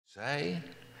say,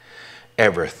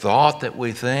 every thought that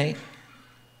we think.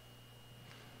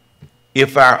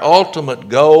 If our ultimate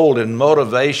goal and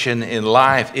motivation in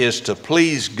life is to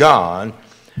please God,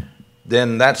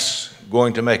 then that's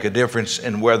going to make a difference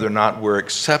in whether or not we're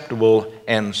acceptable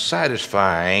and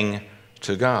satisfying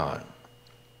to God.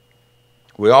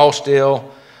 We all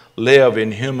still live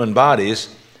in human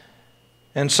bodies,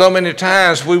 and so many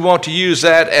times we want to use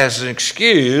that as an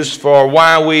excuse for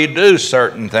why we do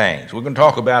certain things. We're going to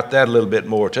talk about that a little bit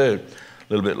more too,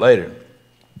 a little bit later.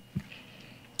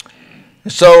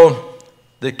 So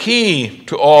the key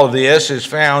to all of this is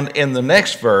found in the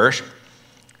next verse,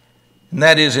 and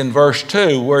that is in verse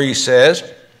 2, where he says,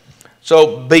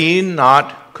 "So be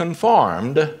not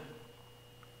conformed,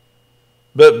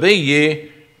 but be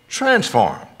ye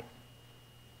transformed."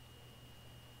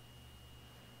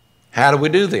 How do we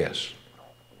do this?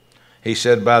 He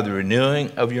said, by the renewing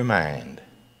of your mind,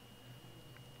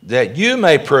 that you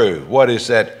may prove what is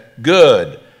that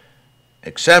good,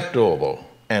 acceptable,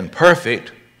 and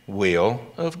perfect will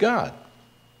of God.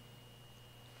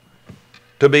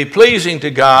 To be pleasing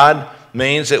to God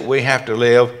means that we have to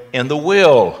live in the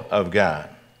will of God.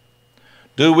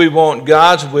 Do we want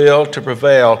God's will to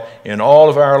prevail in all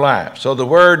of our lives? So the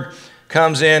word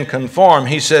comes in conform.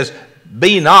 He says,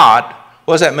 be not.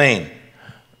 What does that mean?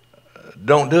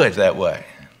 Don't do it that way.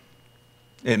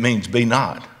 It means be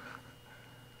not.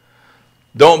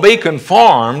 Don't be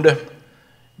conformed.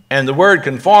 And the word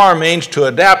conform means to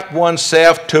adapt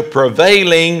oneself to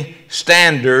prevailing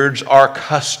standards or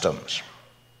customs.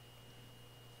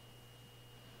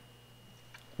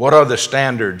 What are the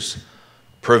standards,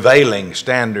 prevailing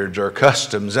standards or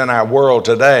customs in our world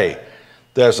today?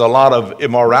 There's a lot of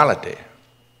immorality.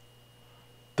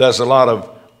 There's a lot of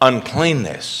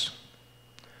uncleanness.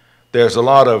 There's a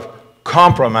lot of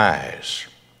compromise.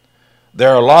 There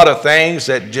are a lot of things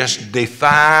that just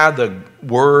defy the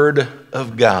Word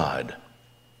of God.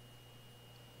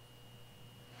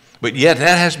 But yet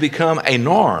that has become a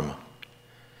norm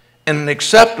and an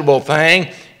acceptable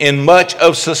thing in much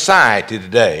of society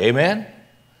today. Amen?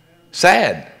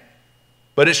 Sad,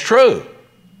 but it's true.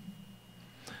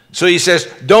 So he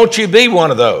says, don't you be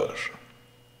one of those.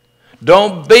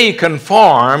 Don't be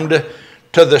conformed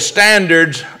to the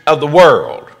standards of the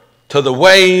world, to the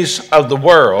ways of the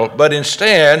world, but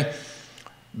instead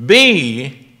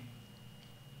be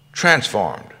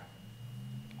transformed.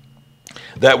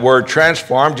 That word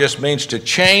transform just means to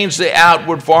change the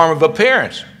outward form of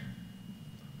appearance.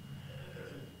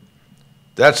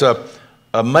 That's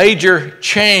a major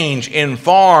change in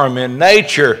form, in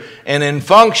nature, and in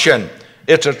function.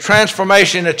 It's a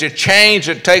transformation, it's a change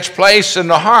that takes place in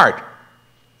the heart.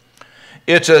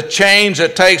 It's a change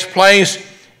that takes place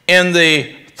in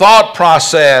the thought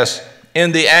process,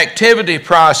 in the activity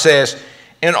process,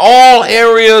 in all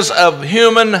areas of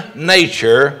human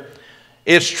nature.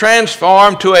 It's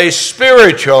transformed to a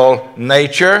spiritual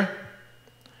nature,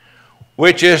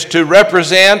 which is to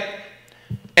represent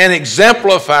and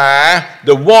exemplify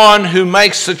the one who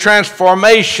makes the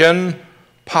transformation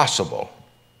possible.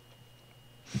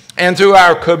 And through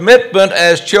our commitment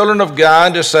as children of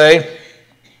God to say,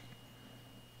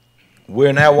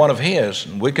 we're now one of His,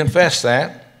 and we confess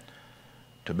that,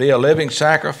 to be a living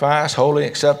sacrifice, wholly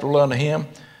acceptable unto Him,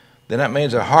 then that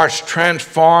means our heart's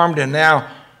transformed, and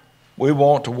now we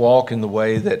want to walk in the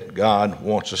way that God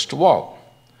wants us to walk.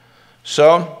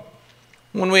 So,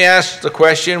 when we ask the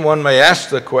question, one may ask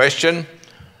the question,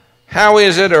 how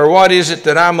is it or what is it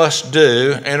that I must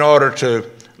do in order to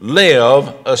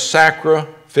live a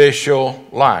sacrificial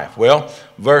life? Well,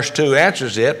 verse 2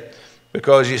 answers it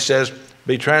because he says,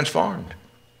 be transformed.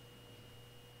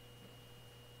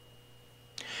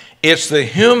 It's the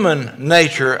human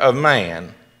nature of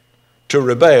man to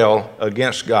rebel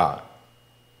against God.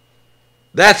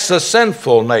 That's the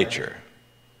sinful nature.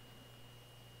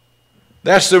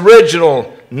 That's the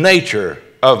original nature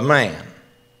of man.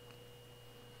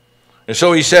 And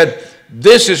so he said,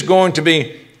 this is going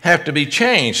to have to be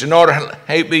changed. In order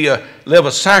to live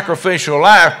a sacrificial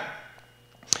life,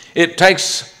 it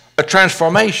takes a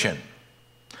transformation.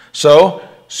 So,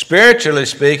 spiritually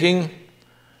speaking,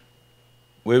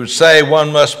 we would say one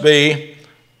must be,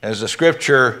 as the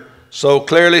Scripture so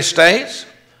clearly states,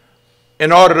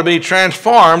 in order to be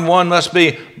transformed, one must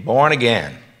be born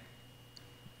again.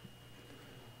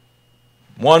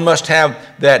 One must have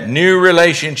that new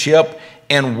relationship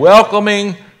in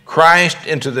welcoming Christ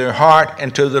into their heart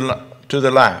and to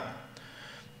the life.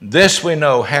 This we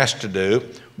know has to do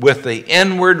with the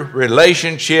inward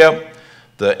relationship,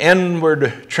 the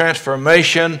inward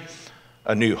transformation,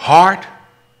 a new heart,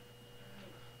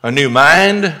 a new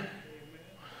mind,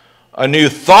 a new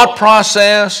thought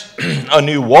process, a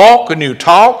new walk, a new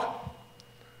talk.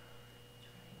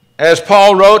 As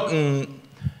Paul wrote in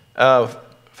 1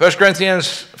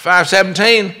 Corinthians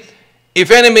 5:17,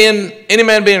 if any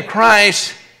man be in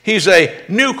Christ, he's a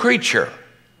new creature.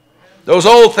 Those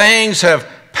old things have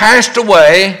passed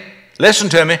away. Listen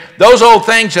to me. Those old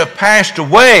things have passed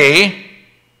away.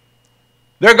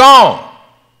 They're gone.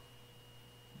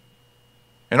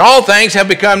 And all things have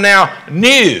become now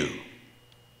new.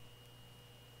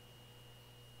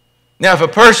 Now, if a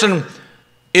person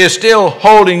is still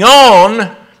holding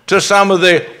on to some of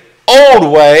the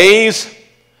old ways,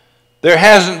 there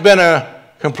hasn't been a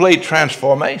complete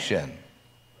transformation.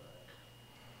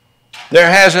 There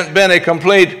hasn't been a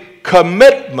complete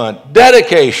commitment,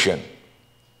 dedication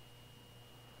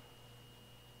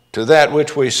to that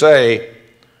which we say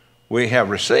we have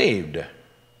received.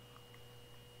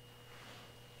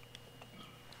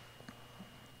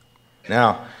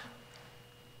 Now,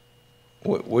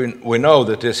 we know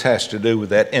that this has to do with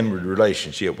that inward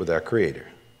relationship with our Creator.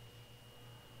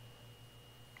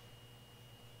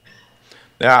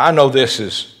 Now, I know this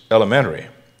is elementary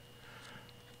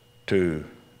to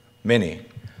many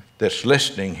that's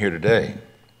listening here today.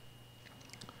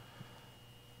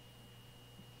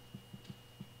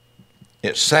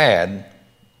 It's sad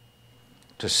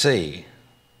to see,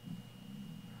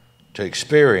 to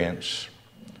experience,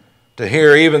 to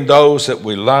hear even those that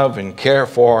we love and care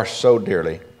for so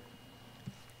dearly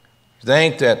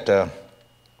think that they're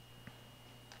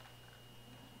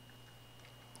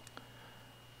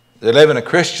living a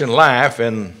Christian life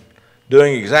and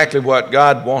doing exactly what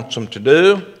God wants them to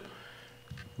do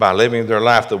by living their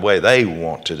life the way they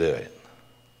want to do it.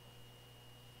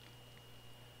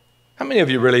 How many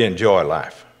of you really enjoy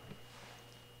life?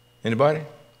 Anybody?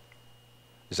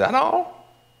 Is that all?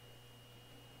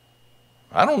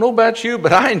 I don't know about you,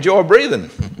 but I enjoy breathing.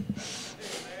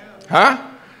 Huh?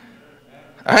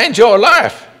 I enjoy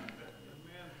life.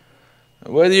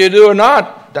 Whether you do or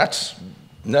not, that's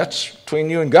between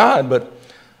you and God, but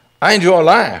I enjoy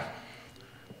life.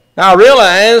 Now I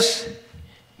realize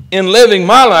in living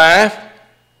my life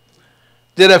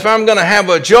that if I'm going to have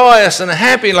a joyous and a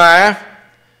happy life,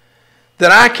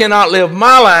 that I cannot live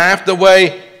my life the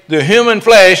way the human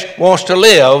flesh wants to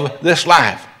live this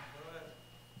life.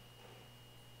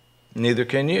 Neither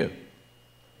can you.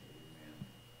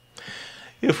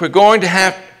 If we're going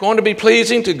to be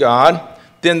pleasing to God,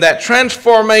 then that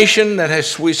transformation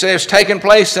that we say has taken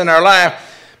place in our life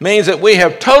means that we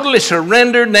have totally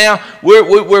surrendered now. We're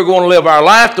going to live our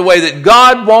life the way that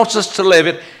God wants us to live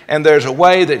it, and there's a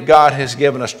way that God has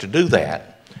given us to do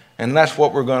that. And that's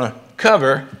what we're going to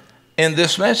cover in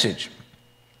this message.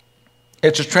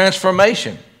 It's a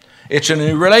transformation. It's a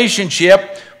new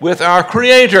relationship with our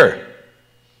Creator.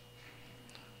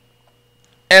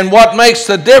 And what makes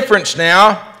the difference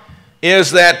now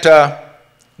is that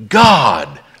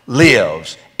God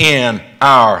lives in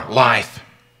our life.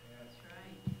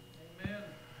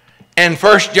 And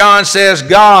 1 John says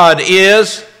God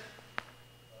is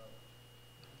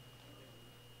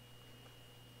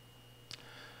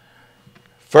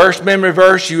first memory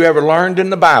verse you ever learned in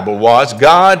the Bible was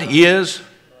God is,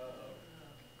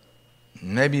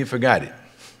 maybe you forgot it,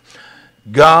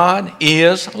 God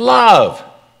is love.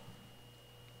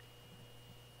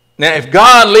 Now, if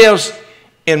God lives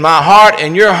in my heart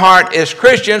and your heart as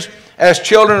Christians, as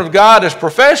children of God, as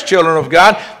professed children of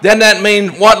God, then that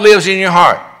means what lives in your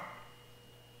heart?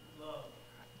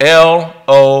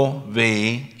 L-O-V-E.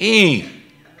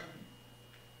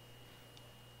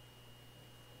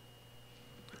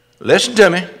 Listen to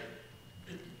me.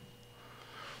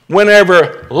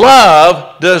 Whenever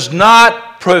love does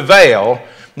not prevail,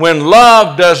 when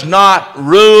love does not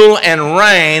rule and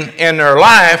reign in their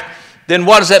life, then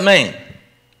what does that mean?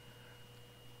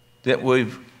 That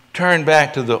we've turned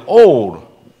back to the old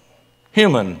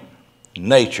human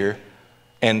nature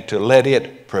and to let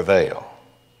it prevail.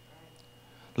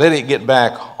 Let it get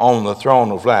back on the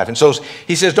throne of life. And so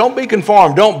he says, don't be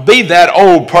conformed. Don't be that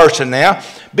old person now.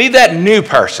 Be that new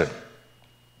person.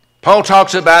 Paul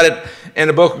talks about it in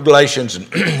the book of Galatians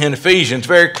and in Ephesians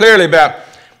very clearly about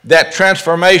that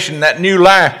transformation, that new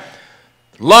life.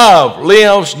 Love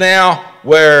lives now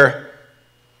where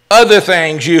other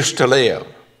things used to live.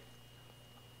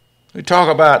 We talk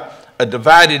about a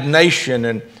divided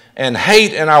nation and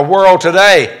hate in our world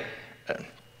today.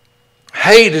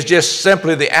 Hate is just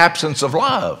simply the absence of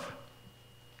love.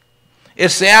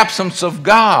 It's the absence of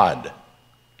God.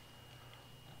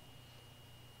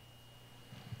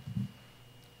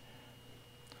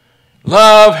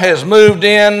 Love has moved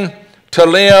in to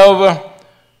live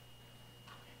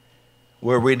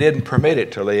where we didn't permit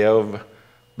it to live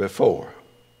before.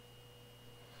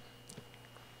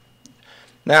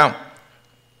 Now,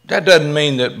 that doesn't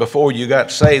mean that before you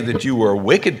got saved that you were a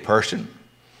wicked person,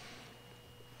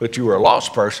 but you were a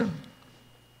lost person.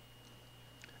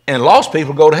 And lost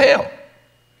people go to hell.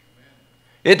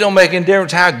 It don't make any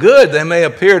difference how good they may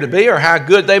appear to be or how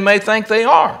good they may think they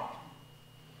are,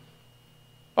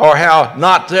 or how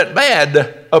not that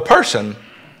bad a person.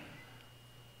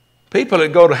 People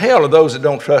that go to hell are those that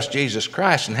don't trust Jesus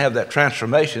Christ and have that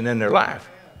transformation in their life.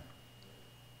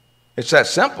 It's that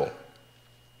simple.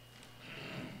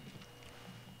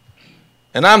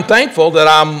 And I'm thankful that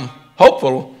I'm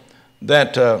hopeful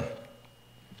that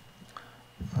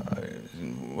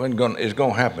it's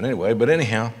going to happen anyway, but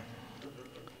anyhow,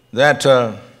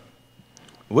 that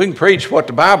we can preach what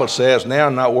the Bible says now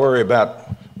and not worry about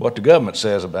what the government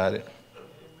says about it.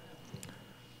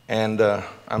 And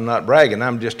I'm not bragging.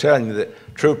 I'm just telling you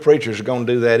that true preachers are going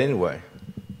to do that anyway.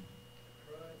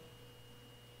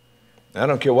 I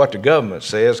don't care what the government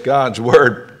says. God's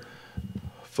word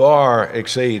far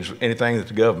exceeds anything that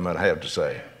the government have to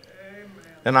say.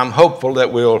 And I'm hopeful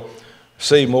that we'll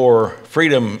see more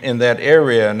freedom in that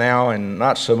area now, and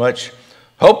not so much,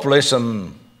 hopefully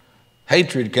some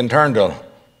hatred can turn to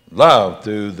love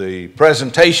through the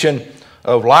presentation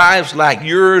of lives like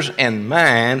yours and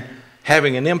mine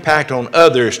having an impact on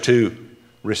others to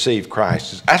receive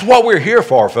Christ. That's what we're here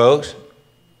for, folks.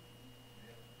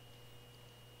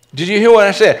 Did you hear what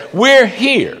I said? We're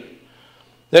here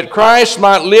that Christ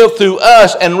might live through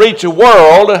us and reach a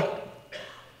world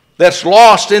that's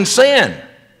lost in sin.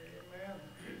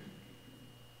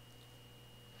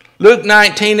 Luke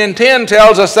 19:10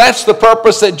 tells us that's the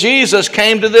purpose that Jesus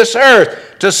came to this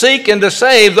earth, to seek and to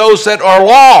save those that are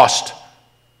lost.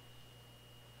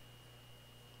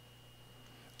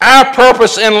 Our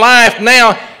purpose in life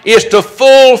now is to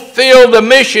fulfill the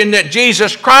mission that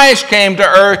Jesus Christ came to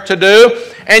earth to do,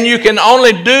 and you can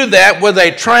only do that with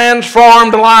a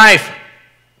transformed life.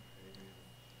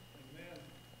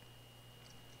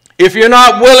 If you're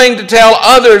not willing to tell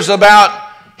others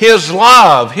about His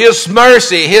love, His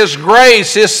mercy, His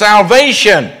grace, His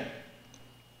salvation,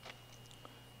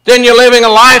 then you're living a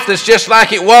life that's just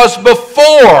like it was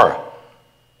before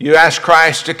you asked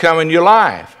Christ to come in your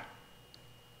life.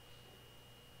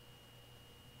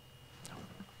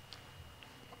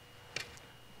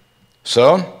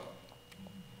 So,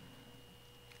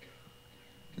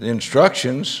 the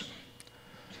instructions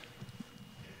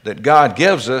that God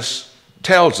gives us,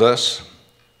 tells us,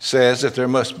 says that there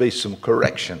must be some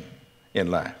correction in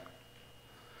life.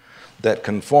 That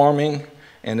conforming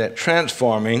and that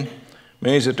transforming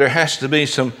means that there has to be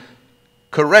some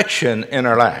correction in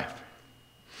our life.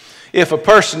 If a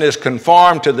person is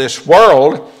conformed to this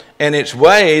world and its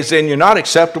ways, then you're not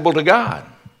acceptable to God.